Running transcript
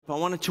I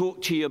want to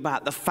talk to you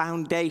about the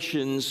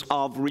foundations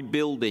of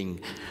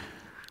rebuilding.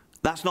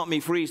 That's not me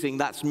freezing,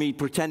 that's me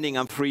pretending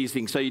I'm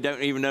freezing so you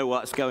don't even know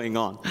what's going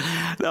on.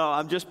 No,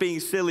 I'm just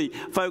being silly.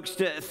 Folks,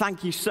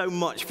 thank you so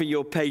much for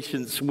your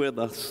patience with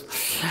us.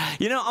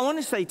 You know, I want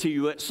to say to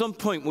you, at some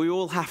point we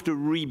all have to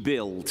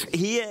rebuild.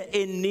 Here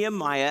in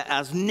Nehemiah,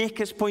 as Nick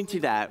has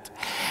pointed out,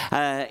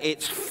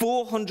 it's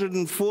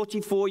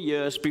 444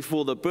 years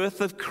before the birth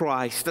of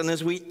Christ. And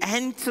as we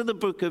enter the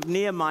book of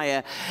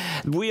Nehemiah,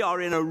 we are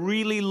in a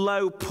really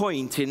low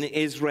point in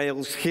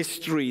Israel's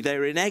history.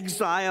 They're in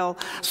exile.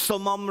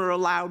 Some of them are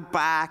allowed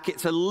back.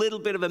 It's a little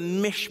bit of a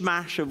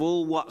mishmash of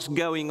all what's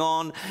going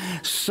on.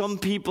 Some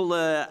people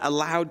are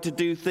allowed to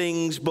do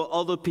things, but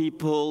other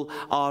people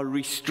are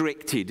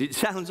restricted. It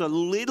sounds a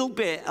little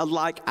bit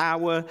like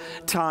our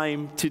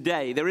time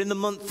today. They're in the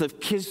month of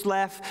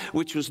Kislev,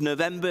 which was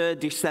November,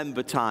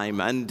 December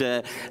time. And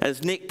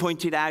as Nick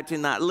pointed out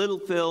in that little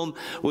film,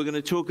 we're going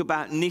to talk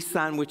about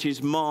Nisan, which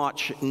is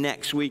March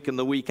next week and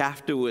the week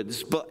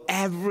afterwards. But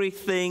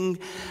everything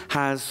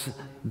has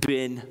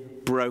been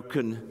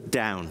broken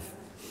down.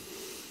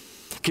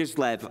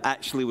 Kislev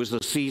actually was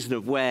a season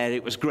of where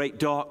it was great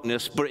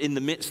darkness, but in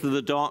the midst of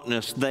the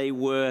darkness, they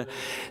were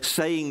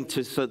saying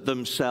to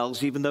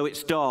themselves, even though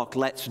it's dark,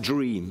 let's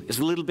dream. It's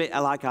a little bit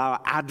like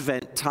our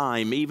Advent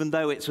time. Even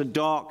though it's a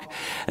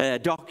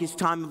darkest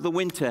time of the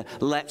winter,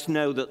 let's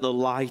know that the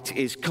light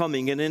is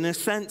coming. And in a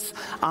sense,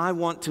 I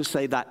want to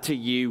say that to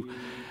you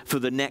for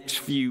the next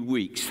few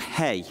weeks.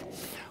 Hey,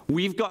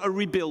 we've got a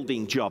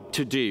rebuilding job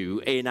to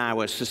do in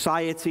our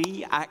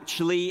society,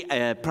 actually,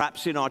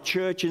 perhaps in our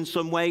church in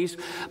some ways,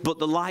 but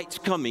the light's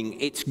coming.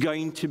 It's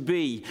going to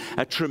be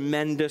a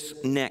tremendous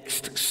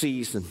next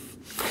season.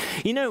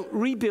 You know,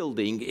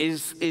 rebuilding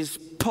is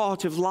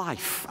part of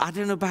life. I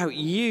don't know about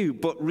you,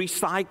 but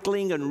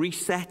recycling and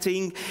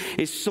resetting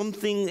is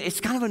something, it's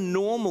kind of a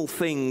normal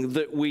thing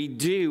that we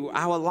do.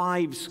 Our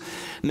lives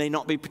may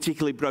not be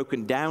particularly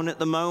broken down at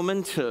the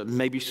moment.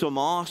 Maybe some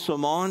are,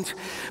 some aren't.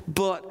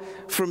 But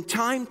from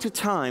time to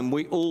time,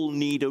 we all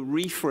need a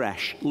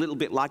refresh, a little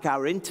bit like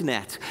our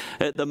internet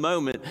at the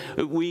moment.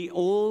 We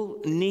all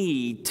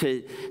need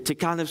to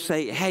kind of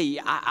say,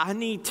 hey, I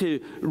need to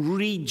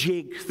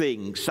rejig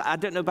things. I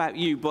don't know about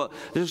you, but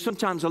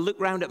sometimes I look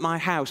around at my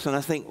house and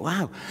I think,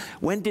 wow,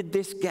 when did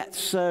this get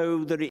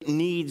so that it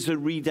needs a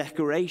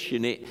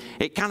redecoration?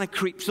 It kind of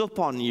creeps up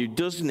on you,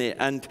 doesn't it?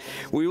 And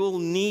we all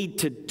need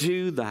to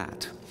do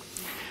that.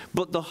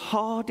 But the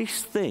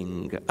hardest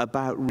thing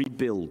about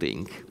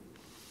rebuilding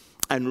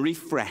and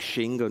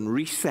refreshing and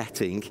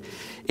resetting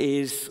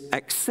is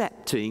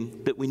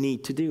accepting that we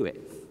need to do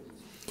it.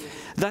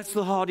 That's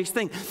the hardest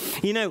thing.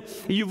 You know,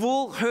 you've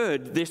all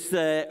heard this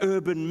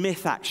urban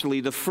myth, actually,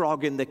 the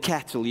frog in the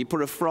kettle. You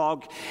put a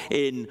frog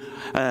in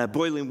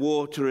boiling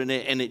water and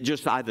it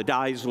just either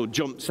dies or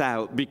jumps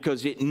out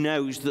because it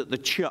knows that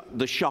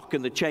the shock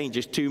and the change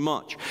is too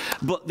much.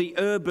 But the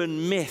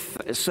urban myth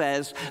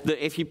says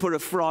that if you put a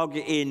frog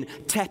in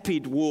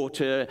tepid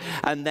water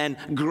and then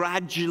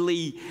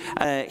gradually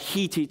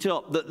heat it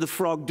up, that the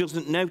frog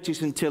doesn't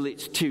notice until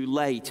it's too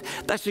late.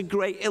 That's a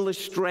great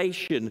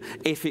illustration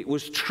if it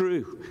was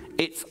true.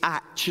 It's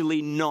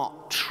actually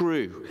not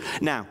true.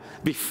 Now,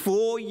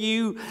 before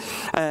you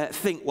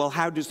think, well,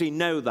 how does he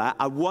know that?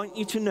 I want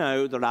you to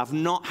know that I've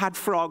not had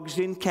frogs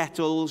in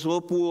kettles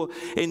or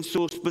in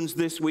saucepans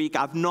this week.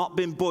 I've not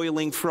been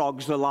boiling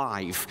frogs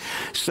alive.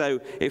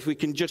 So if we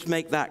can just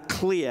make that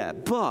clear.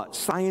 But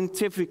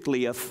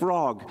scientifically, a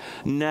frog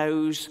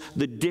knows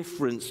the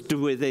difference to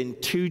within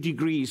 2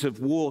 degrees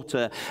of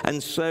water.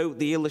 And so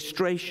the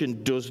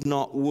illustration does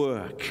not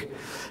work.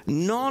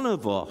 None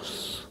of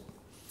us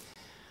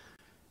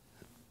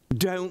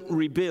don't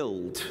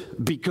rebuild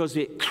because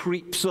it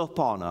creeps up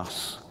on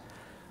us.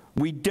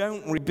 We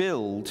don't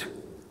rebuild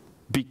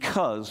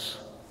because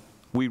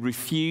we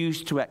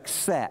refuse to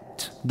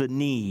accept the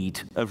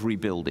need of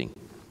rebuilding.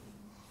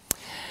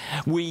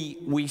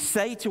 We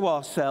say to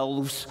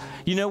ourselves,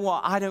 you know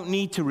what, I don't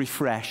need to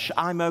refresh.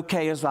 I'm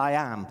okay as I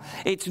am.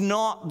 It's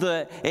not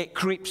that it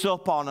creeps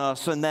up on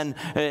us and then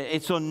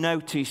it's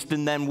unnoticed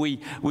and then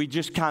we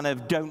just kind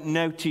of don't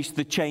notice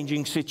the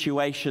changing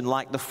situation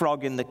like the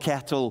frog in the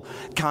kettle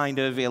kind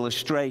of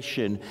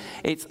illustration.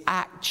 It's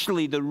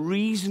actually the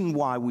reason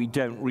why we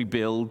don't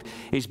rebuild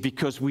is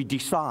because we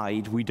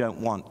decide we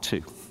don't want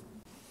to.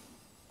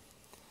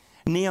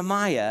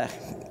 Nehemiah,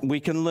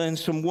 we can learn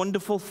some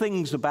wonderful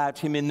things about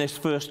him in this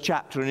first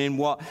chapter and in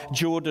what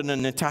Jordan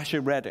and Natasha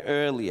read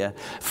earlier.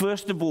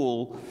 First of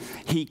all,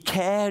 he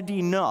cared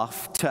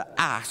enough to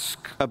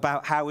ask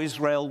about how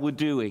Israel were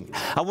doing.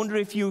 I wonder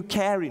if you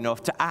care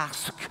enough to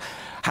ask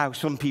how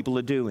some people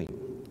are doing.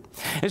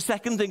 The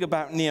second thing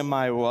about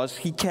Nehemiah was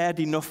he cared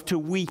enough to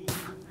weep.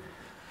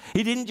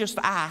 He didn't just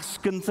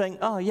ask and think,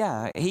 oh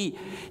yeah,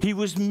 he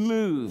was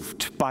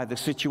moved by the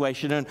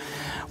situation. And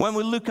when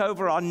we look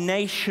over our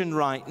nation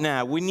right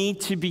now, we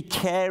need to be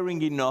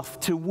caring enough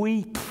to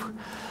weep.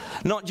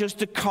 not just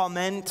to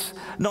comment,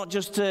 not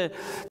just to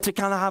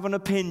kind of have an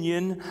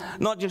opinion,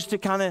 not just to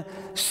kind of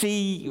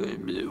see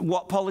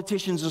what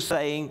politicians are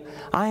saying.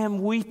 I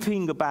am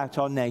weeping about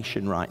our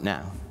nation right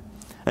now.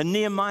 And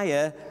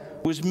Nehemiah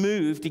was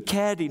moved, he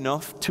cared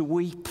enough to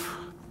weep.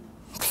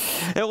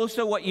 And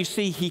also what you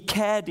see, he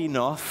cared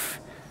enough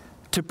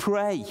to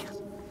pray.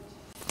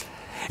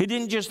 He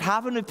didn't just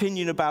have an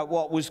opinion about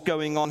what was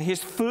going on.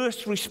 His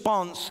first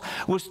response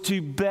was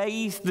to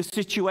bathe the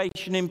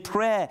situation in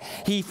prayer.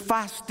 He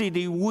fasted,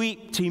 he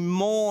wept, he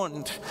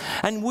mourned.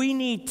 And we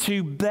need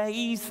to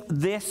bathe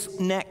this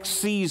next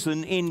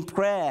season in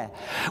prayer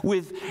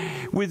with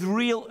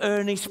real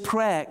earnest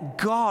prayer.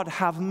 God,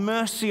 have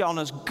mercy on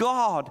us.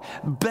 God,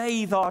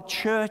 bathe our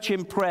church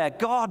in prayer.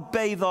 God,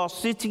 bathe our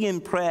city in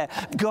prayer.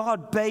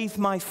 God, bathe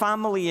my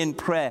family in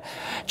prayer.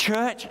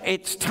 Church,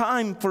 it's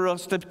time for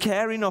us to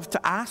care enough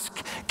to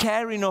ask,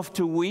 care enough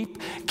to weep,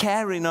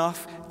 care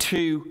enough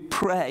to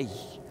pray.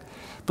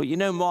 But you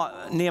know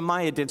what?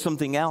 Nehemiah did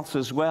something else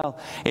as well.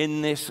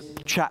 In this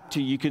chapter,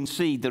 you can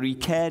see that he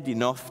cared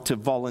enough to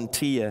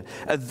volunteer.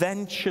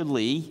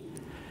 Eventually,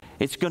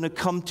 it's going to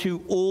come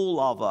to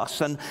all of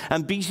us. And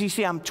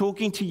BCC, I'm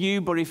talking to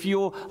you, but if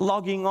you're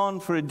logging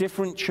on for a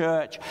different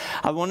church,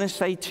 I want to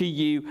say to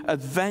you,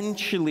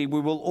 eventually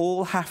we will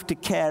all have to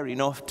care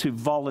enough to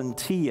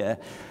volunteer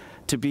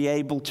to be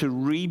able to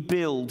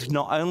rebuild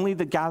not only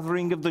the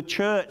gathering of the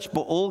church,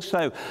 but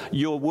also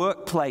your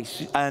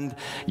workplace and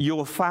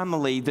your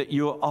family, that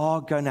you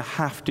are going to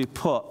have to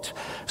put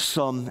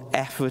some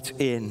effort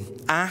in.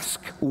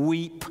 Ask,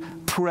 weep,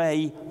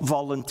 pray,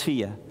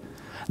 volunteer.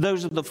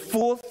 Those are the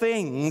 4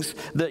 things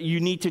that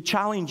you need to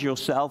challenge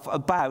yourself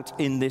about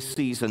in this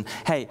season.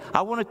 Hey,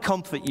 I want to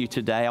comfort you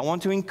today. I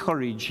want to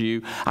encourage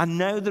you. I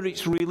know that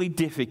it's really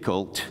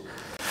difficult.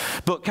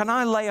 But can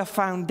I lay a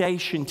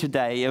foundation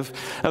today of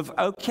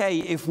okay,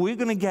 if we're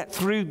going to get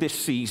through this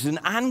season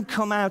and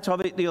come out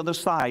of it the other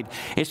side,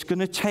 it's going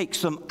to take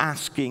some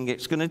asking,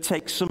 it's going to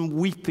take some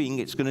weeping,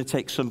 it's going to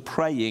take some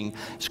praying,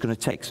 it's going to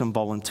take some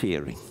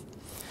volunteering.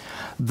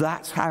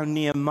 That's how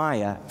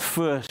Nehemiah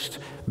first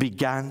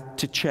began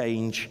to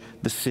change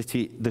the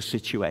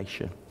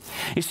situation.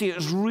 You see,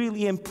 it's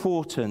really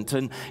important,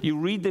 and you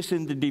read this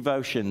in the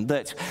devotion,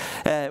 that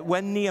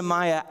when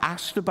Nehemiah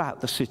asked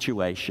about the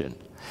situation,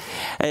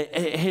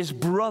 his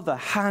brother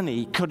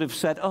Hanani could have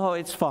said, oh,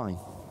 it's fine,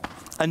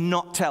 and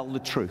not tell the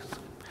truth.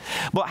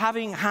 But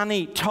having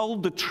Hanani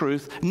told the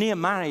truth,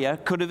 Nehemiah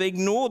could have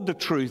ignored the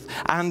truth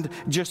and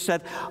just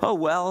said, oh,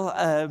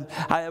 well,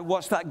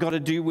 what's that got to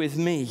do with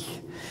me?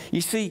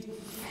 You see,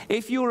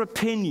 if your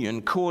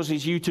opinion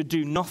causes you to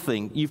do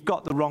nothing, you've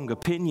got the wrong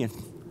opinion.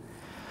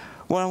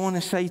 What I want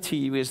to say to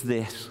you is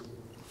this.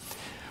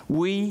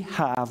 We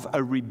have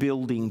a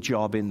rebuilding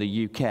job in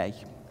the UK.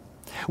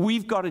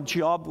 We've got a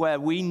job where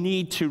we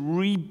need to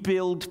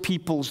rebuild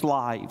people's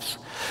lives,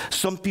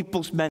 some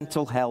people's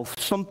mental health,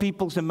 some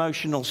people's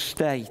emotional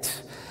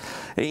state.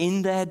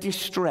 In their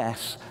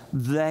distress,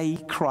 they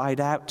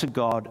cried out to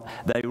God.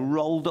 They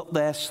rolled up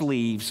their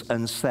sleeves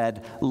and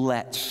said,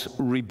 let's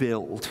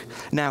rebuild.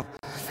 Now,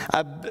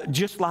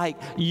 just like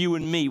you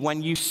and me,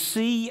 when you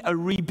see a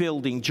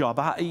rebuilding job,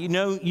 you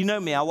know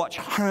me, I watch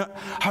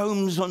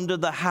Homes Under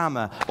the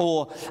Hammer,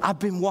 or I've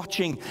been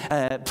watching,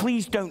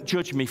 please don't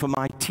judge me for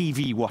my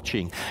TV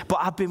watching, but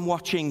I've been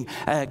watching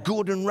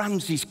Gordon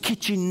Ramsay's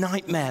Kitchen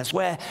Nightmares,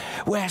 where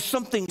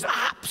something's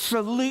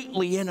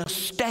absolutely in a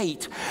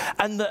state,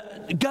 and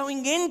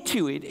going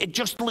into it, it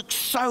just looks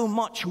so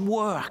much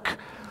work.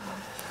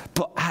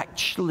 But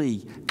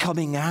actually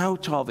coming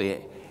out of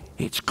it,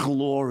 it's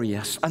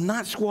glorious. And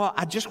that's what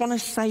I just want to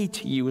say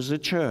to you as a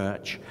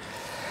church,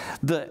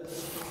 that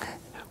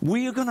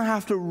we are going to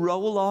have to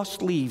roll our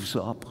sleeves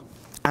up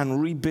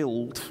and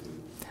rebuild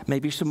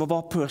maybe some of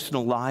our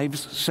personal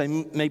lives,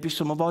 maybe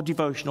some of our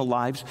devotional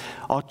lives,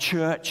 our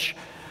church.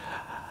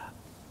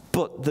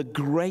 But the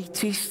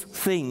greatest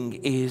thing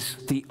is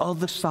the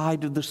other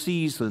side of the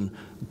season.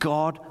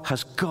 God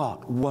has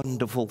got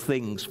wonderful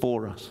things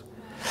for us.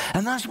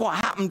 And that's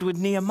what happened with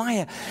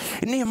Nehemiah.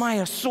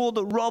 Nehemiah saw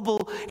the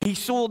rubble, he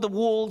saw the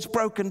walls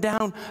broken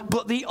down,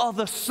 but the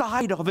other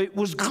side of it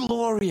was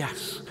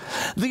glorious.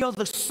 The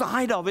other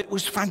side of it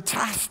was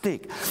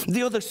fantastic.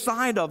 The other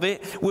side of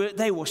it,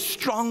 they were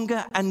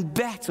stronger and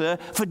better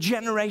for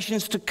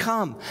generations to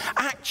come.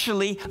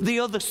 Actually, the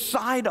other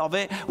side of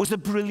it was a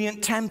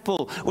brilliant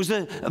temple, was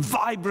a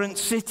vibrant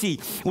city,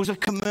 was a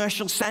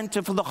commercial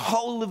center for the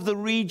whole of the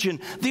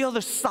region. The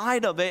other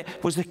side of it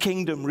was a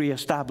kingdom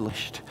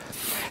reestablished.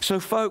 So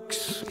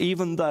folks,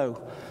 even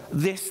though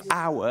this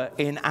hour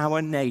in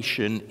our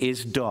nation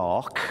is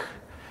dark,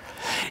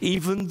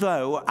 even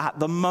though at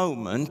the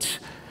moment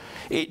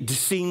it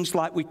seems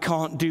like we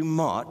can't do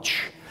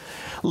much,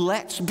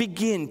 let's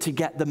begin to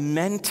get the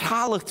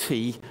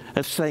mentality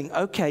of saying,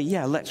 okay,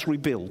 yeah, let's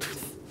rebuild.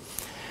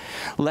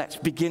 Let's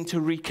begin to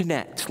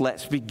reconnect.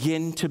 Let's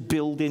begin to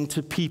build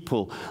into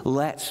people.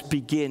 Let's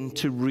begin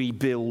to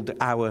rebuild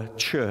our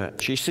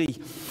church. You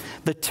see,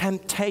 the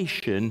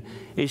temptation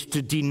is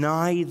to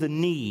deny the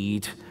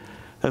need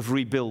of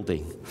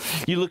rebuilding.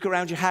 You look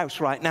around your house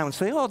right now and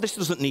say, oh, this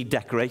doesn't need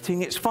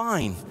decorating, it's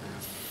fine.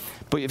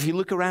 But if you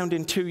look around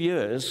in 2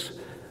 years,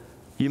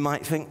 you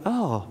might think,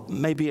 oh,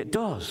 maybe it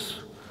does.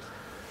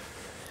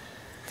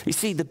 You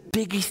see, the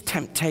biggest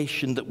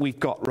temptation that we've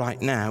got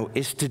right now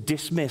is to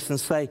dismiss and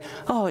say,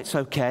 oh, it's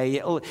okay,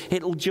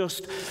 it'll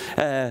just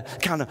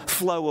kind of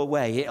flow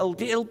away. It'll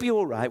be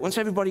all right. Once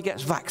everybody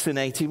gets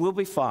vaccinated, we'll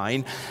be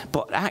fine.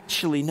 But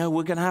actually, no,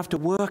 we're going to have to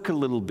work a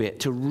little bit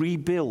to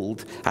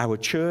rebuild our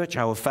church,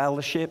 our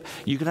fellowship.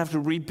 You're going to have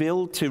to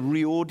rebuild to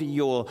reorder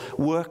your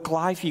work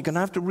life. You're going to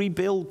have to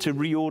rebuild to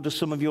reorder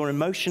some of your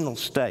emotional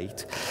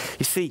state.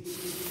 You see,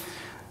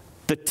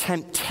 the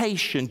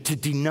temptation to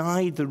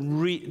deny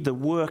the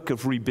work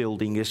of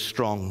rebuilding is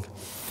strong.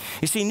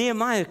 You see,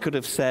 Nehemiah could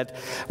have said,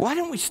 why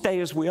don't we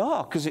stay as we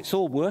are? Because it's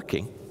all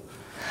working.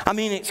 I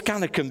mean, it's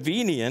kind of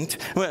convenient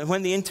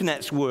when the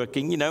internet's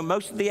working. You know,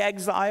 most of the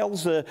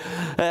exiles,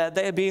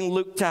 they're being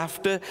looked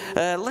after.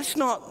 Let's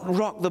not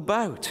rock the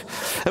boat.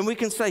 And we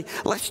can say,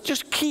 let's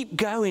just keep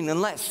going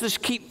and let's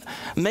just keep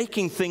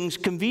making things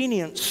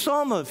convenient.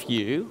 Some of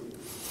you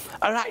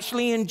are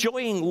actually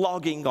enjoying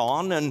logging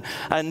on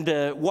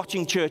and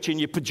watching church in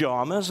your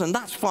pajamas, and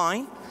that's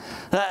fine.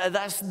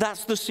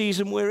 That's the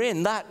season we're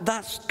in.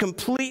 That's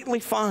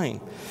completely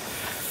fine.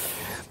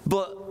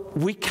 But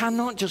we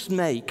cannot just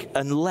make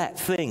and let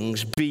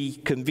things be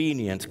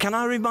convenient. Can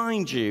I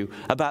remind you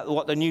about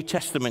what the New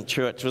Testament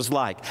church was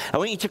like? I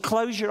want you to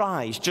close your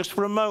eyes just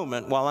for a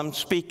moment while I'm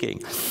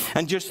speaking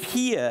and just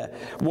hear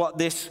what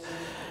this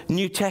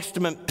New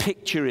Testament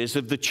picture is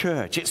of the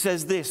church. It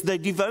says this: they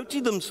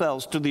devoted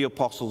themselves to the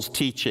apostles'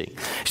 teaching.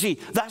 See,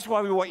 that's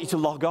why we want you to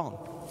log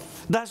on.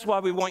 That's why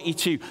we want you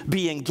to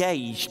be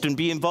engaged and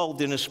be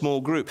involved in a small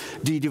group.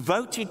 They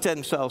devoted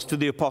themselves to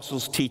the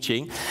apostles'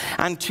 teaching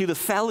and to the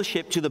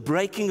fellowship, to the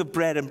breaking of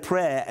bread and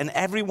prayer, and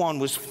everyone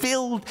was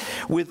filled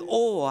with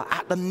awe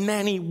at the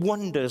many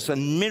wonders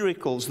and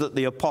miracles that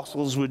the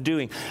apostles were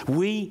doing.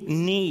 We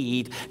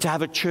need to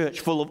have a church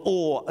full of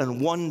awe and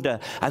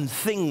wonder and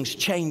things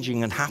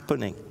changing and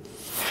happening.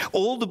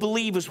 All the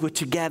believers were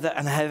together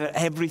and had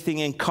everything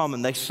in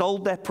common. They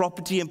sold their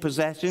property and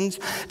possessions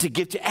to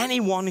give to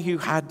anyone who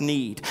had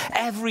need.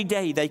 Every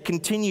day they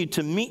continued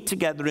to meet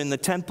together in the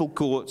temple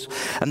courts,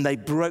 and they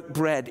broke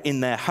bread in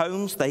their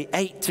homes. They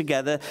ate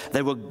together.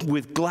 They were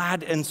with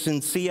glad and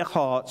sincere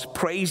hearts,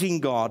 praising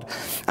God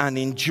and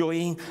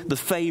enjoying the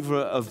favor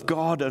of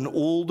God and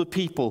all the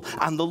people.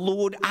 And the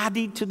Lord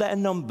added to their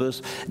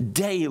numbers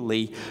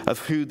daily of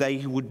who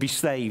they would be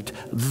saved.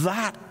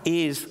 That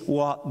is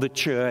what the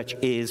church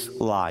is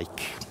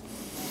like.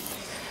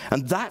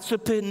 And that's a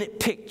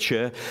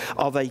picture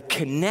of a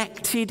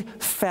connected,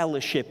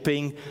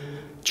 fellowshipping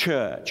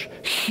church.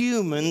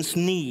 Humans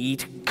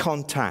need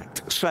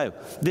contact. So,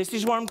 this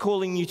is what I'm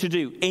calling you to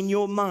do. In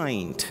your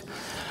mind,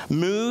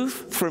 move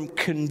from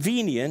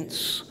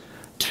convenience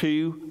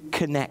to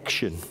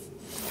connection.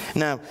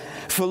 Now,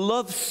 for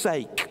love's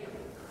sake,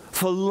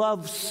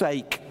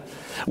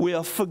 we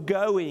are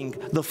forgoing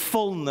the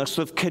fullness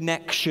of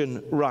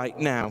connection right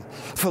now.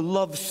 For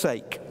love's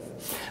sake.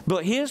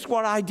 But here's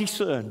what I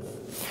discern.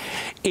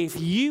 If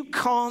you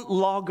can't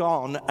log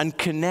on and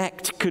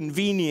connect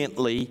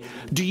conveniently,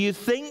 do you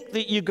think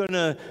that you're going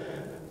to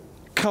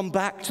come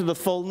back to the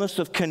fullness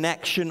of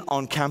connection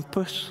on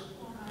campus?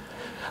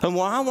 And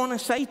what I want to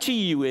say to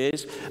you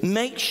is,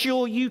 make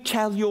sure you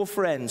tell your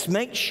friends.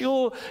 Make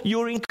sure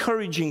you're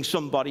encouraging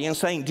somebody and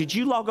saying, did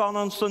you log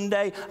on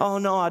Sunday? Oh,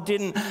 no, I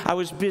didn't. I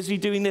was busy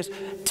doing this.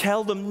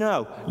 Tell them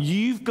no.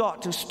 You've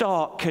got to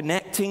start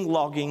connecting,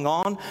 logging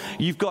on.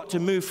 You've got to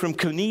move from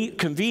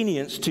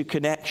convenience to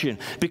connection.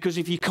 Because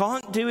if you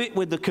can't do it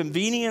with the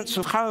convenience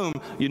of home,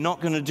 you're not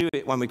going to do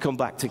it when we come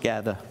back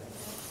together.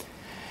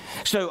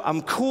 So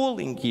I'm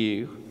calling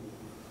you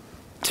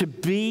to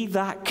be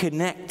that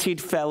connected,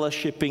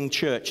 fellowshipping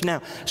church.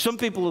 Now, some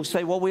people will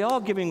say, well, we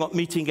are giving up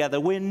meeting together.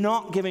 We're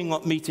not giving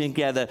up meeting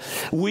together.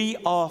 We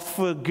are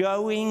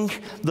forgoing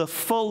the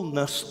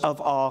fullness of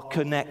our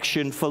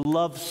connection for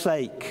love's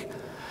sake,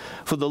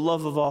 for the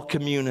love of our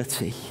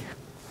community.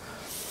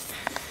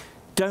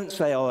 Don't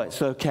say, oh,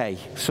 it's okay,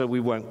 so we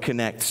won't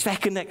connect.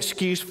 Second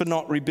excuse for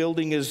not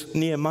rebuilding is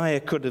Nehemiah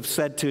could have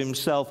said to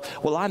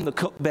himself, well, I'm the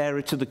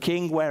cupbearer to the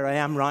king where I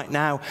am right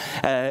now.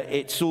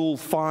 It's all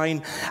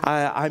fine.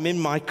 I'm in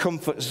my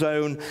comfort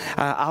zone.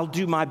 I'll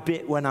do my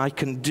bit when I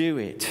can do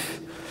it.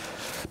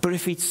 But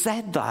if he'd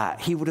said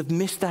that, he would have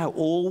missed out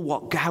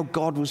how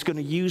God was going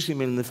to use him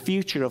in the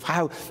future, of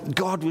how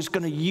God was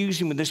going to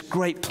use him with this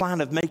great plan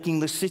of making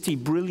the city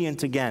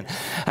brilliant again,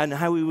 and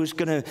how he was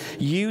going to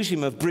use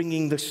him of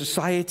bringing the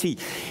society.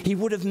 He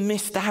would have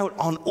missed out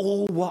on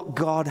all what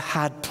God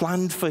had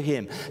planned for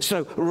him.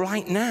 So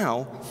right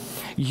now,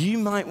 you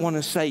might want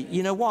to say,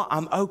 you know what,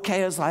 I'm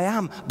okay as I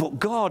am, but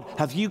God,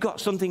 have you got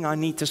something I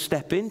need to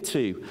step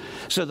into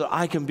so that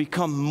I can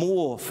become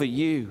more for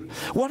you?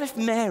 What if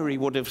Mary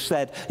would have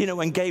said, you know,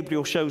 when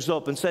Gabriel shows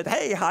up and said,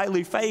 hey,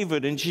 highly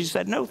favored, and she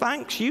said, no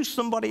thanks, use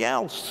somebody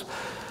else.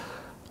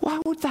 Why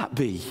would that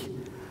be?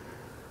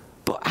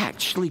 But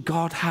actually,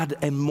 God had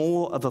a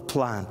more of a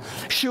plan.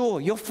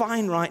 Sure, you're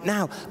fine right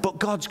now, but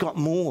God's got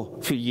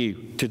more for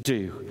you to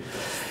do.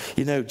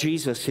 You know,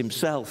 Jesus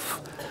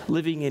himself,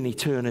 living in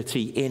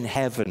eternity in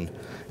heaven,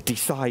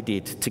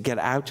 decided to get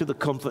out of the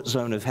comfort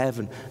zone of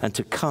heaven and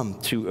to come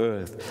to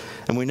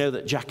earth. And we know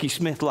that Jackie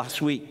Smith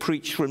last week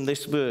preached from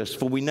this verse,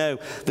 for we know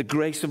the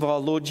grace of our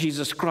Lord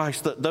Jesus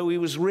Christ, that though he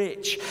was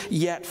rich,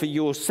 yet for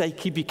your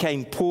sake he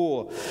became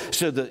poor,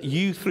 so that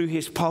you through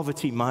his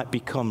poverty might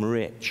become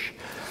rich.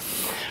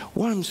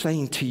 What I'm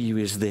saying to you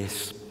is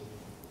this: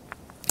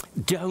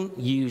 don't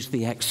use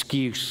the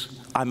excuse,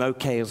 I'm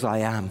okay as I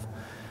am,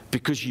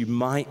 because you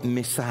might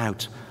miss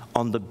out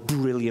on the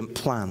brilliant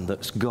plan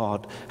that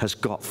God has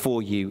got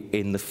for you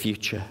in the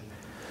future.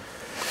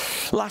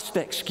 Last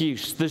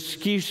excuse, the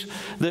excuse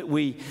that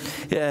we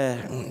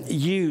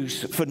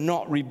use for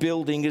not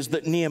rebuilding is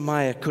that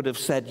Nehemiah could have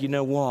said, you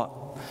know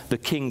what, the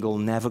king will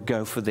never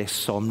go for this,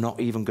 so I'm not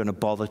even going to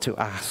bother to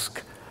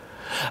ask.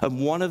 And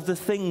one of the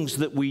things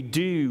that we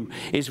do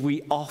is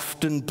we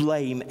often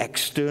blame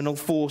external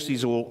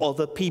forces or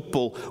other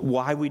people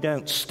why we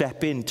don't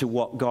step into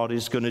what God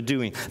is going to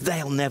do.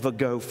 They'll never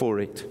go for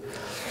it.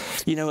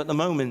 You know, at the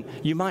moment,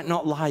 you might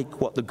not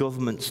like what the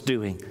government's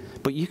doing,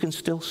 but you can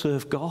still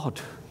serve God.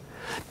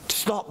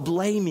 Stop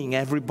blaming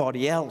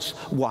everybody else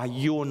why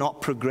you're not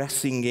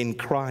progressing in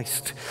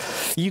Christ.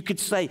 You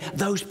could say,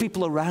 those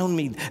people around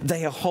me,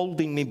 they are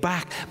holding me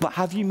back, but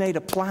have you made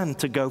a plan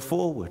to go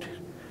forward?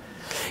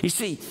 You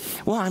see,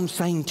 what I'm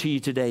saying to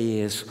you today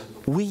is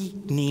we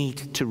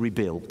need to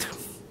rebuild.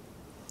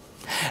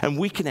 And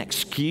we can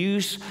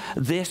excuse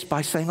this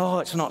by saying, oh,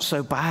 it's not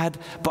so bad.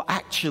 But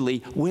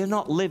actually, we're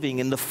not living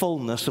in the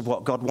fullness of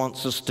what God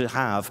wants us to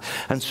have.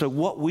 And so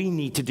what we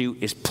need to do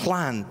is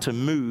plan to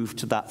move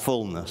to that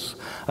fullness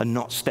and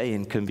not stay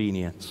in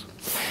convenience.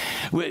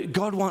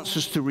 God wants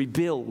us to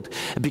rebuild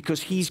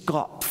because he's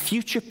got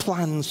future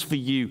plans for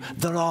you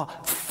that are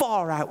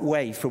far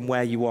outweigh from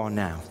where you are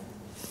now.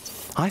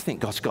 I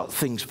think God's got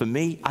things for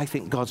me. I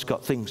think God's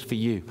got things for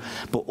you.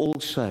 But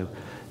also,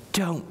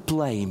 don't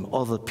blame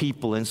other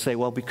people and say,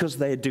 well, because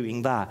they're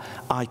doing that,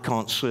 I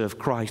can't serve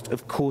Christ.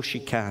 Of course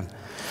you can.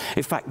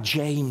 In fact,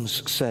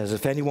 James says,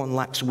 if anyone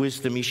lacks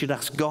wisdom, he should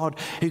ask God,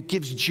 who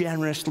gives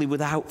generously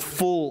without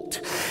fault.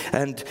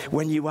 And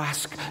when you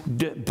ask,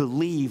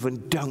 believe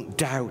and don't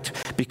doubt,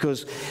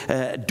 because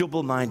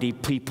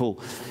double-minded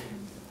people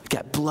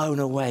get blown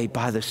away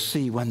by the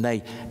sea when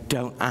they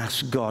don't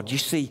ask God. You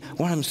see,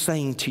 what I'm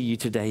saying to you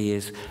today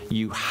is,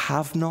 you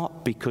have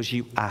not because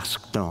you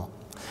ask not.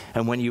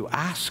 And when you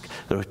ask,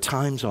 there are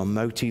times our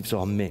motives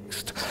are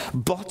mixed.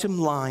 Bottom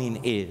line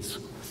is,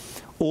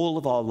 all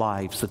of our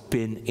lives have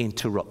been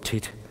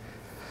interrupted.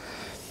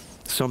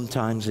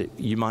 Sometimes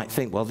you might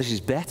think, well, this is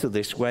better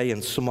this way,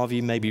 and some of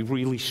you may be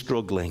really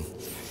struggling.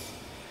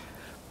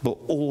 But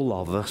all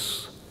of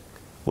us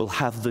will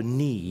have the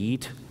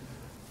need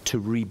to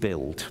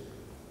rebuild.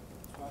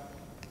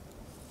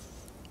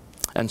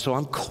 And so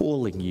I'm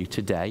calling you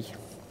today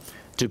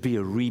to be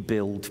a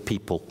rebuild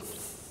people.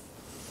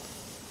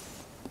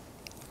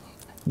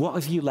 What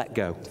have you let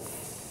go?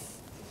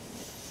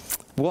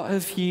 What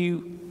have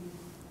you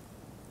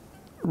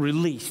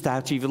released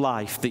out of your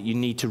life that you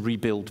need to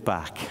rebuild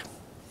back?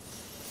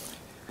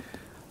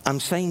 I'm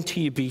saying to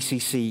you,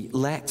 BCC,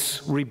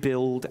 let's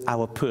rebuild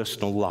our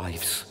personal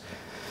lives.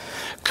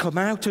 Come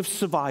out of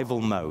survival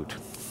mode.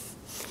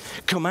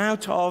 Come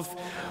out of,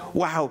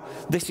 wow,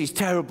 this is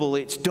terrible,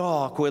 it's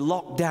dark, we're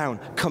locked down.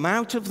 Come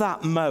out of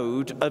that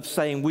mode of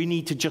saying we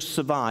need to just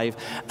survive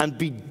and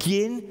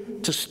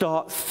begin to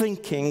start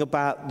thinking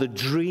about the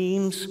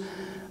dreams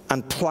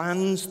and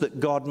plans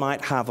that God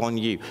might have on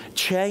you.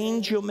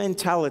 Change your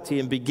mentality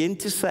and begin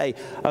to say,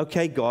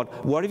 okay, God,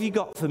 what have you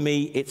got for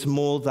me? It's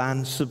more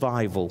than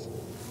survival.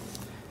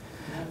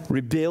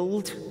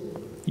 Rebuild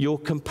your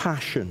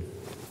compassion.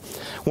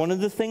 One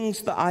of the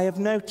things that I have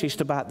noticed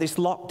about this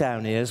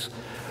lockdown is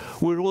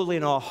we're all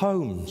in our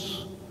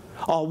homes.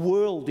 Our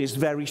world is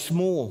very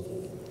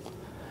small.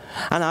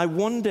 And I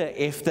wonder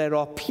if there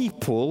are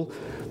people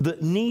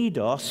that need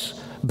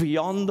us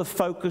beyond the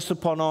focus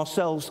upon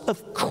ourselves.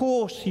 Of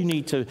course you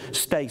need to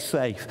stay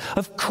safe.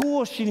 Of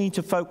course you need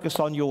to focus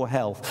on your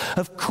health.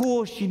 Of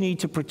course you need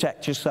to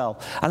protect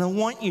yourself. And I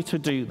want you to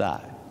do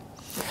that.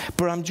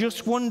 But I'm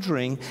just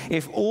wondering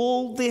if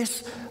all this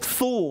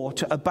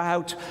thought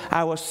about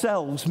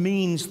ourselves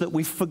means that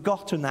we've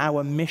forgotten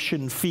our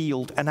mission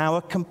field and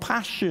our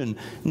compassion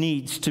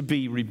needs to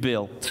be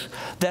rebuilt.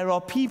 There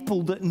are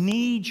people that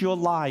need your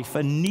life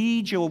and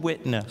need your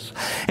witness.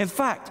 In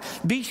fact,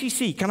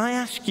 BCC, can I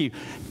ask you,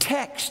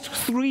 text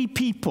 3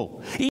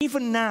 people,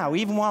 even now,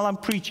 even while I'm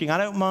preaching, I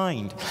don't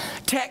mind.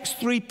 Text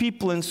 3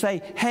 people and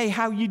say, hey,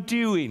 how you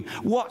doing?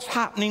 What's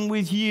happening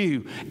with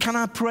you? Can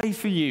I pray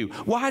for you?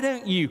 Why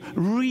don't you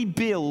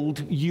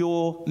rebuild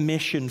your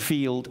mission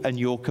field and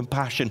your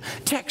compassion?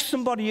 Text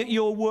somebody at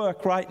your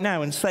work right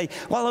now and say,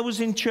 while I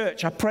was in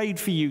church, I prayed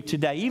for you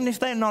today. Even if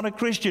they're not a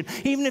Christian,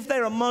 even if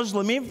they're a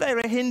Muslim, even if they're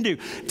a Hindu,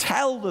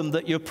 tell them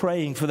that you're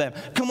praying for them.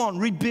 Come on,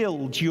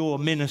 rebuild your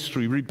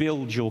ministry,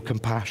 rebuild your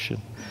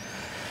compassion.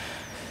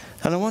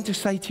 And I want to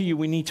say to you,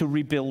 we need to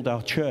rebuild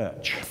our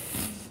church.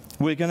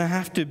 We're going to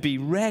have to be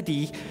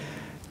ready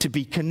to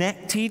be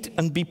connected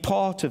and be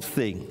part of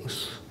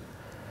things.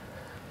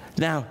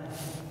 Now,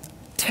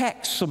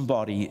 text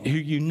somebody who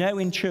you know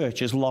in church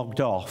has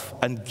logged off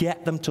and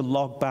get them to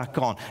log back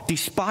on.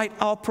 Despite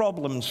our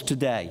problems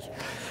today,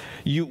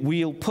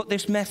 we'll put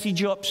this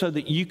message up so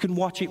that you can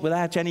watch it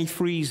without any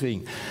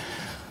freezing.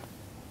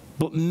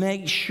 But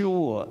make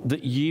sure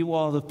that you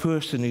are the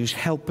person who's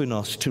helping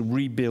us to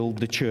rebuild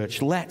the church.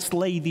 Let's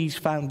lay these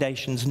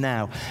foundations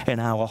now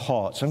in our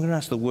hearts. I'm going to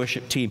ask the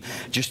worship team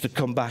just to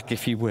come back,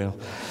 if you will.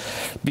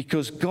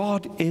 Because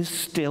God is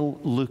still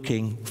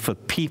looking for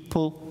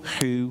people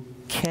who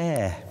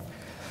care.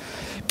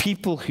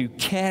 People who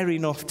care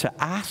enough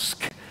to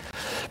ask.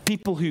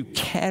 People who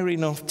care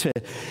enough to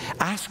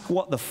ask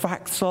what the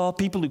facts are.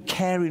 People who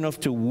care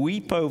enough to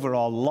weep over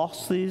our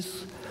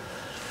losses.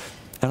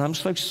 And I'm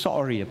so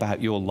sorry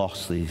about your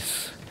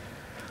losses.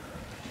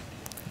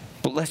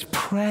 But let's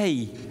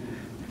pray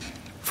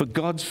for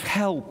God's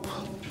help.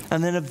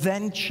 And then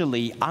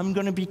eventually, I'm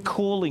going to be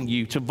calling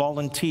you to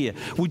volunteer.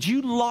 Would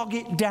you log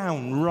it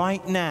down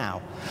right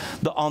now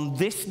that on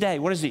this day,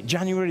 what is it,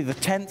 January the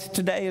 10th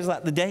today? Is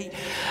that the date?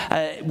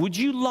 Would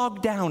you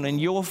log down in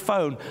your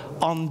phone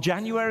on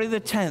January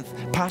the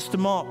 10th? Pastor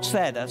Mark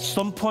said, at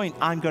some point,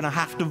 I'm going to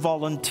have to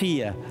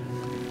volunteer.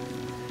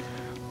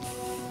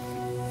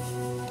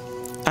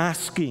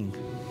 Asking,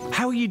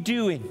 how are you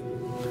doing?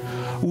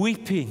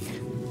 Weeping,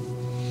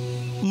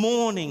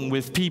 mourning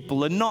with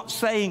people, and not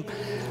saying,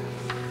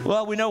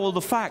 well, we know all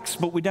the facts,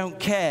 but we don't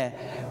care.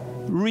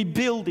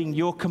 Rebuilding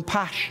your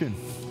compassion.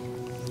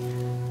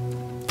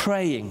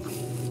 Praying.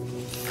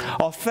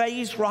 Our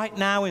phase right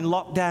now in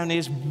lockdown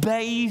is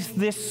bathe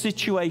this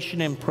situation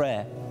in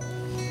prayer.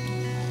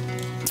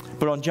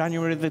 But on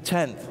January the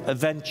 10th,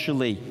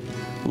 eventually,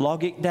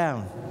 log it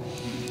down.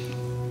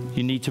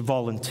 You need to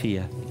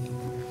volunteer.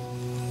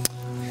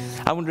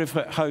 I wonder if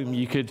at home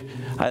you could,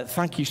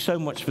 thank you so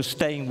much for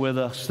staying with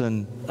us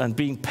and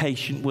being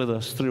patient with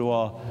us through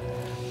our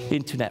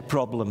internet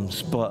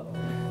problems. But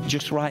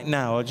just right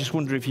now, I just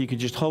wonder if you could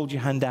just hold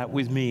your hand out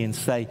with me and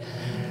say,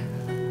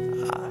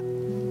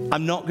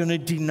 I'm not going to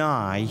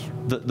deny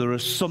that there are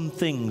some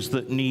things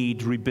that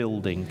need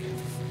rebuilding.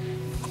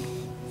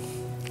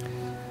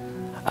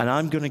 And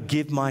I'm going to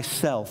give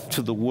myself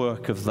to the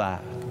work of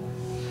that.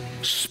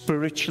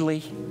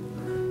 Spiritually,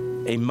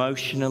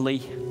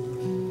 emotionally,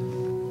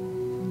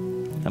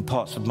 and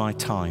parts of my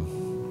time.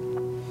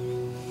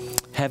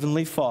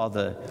 Heavenly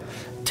Father,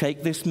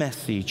 take this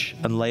message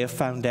and lay a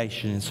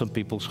foundation in some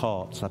people's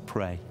hearts, I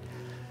pray.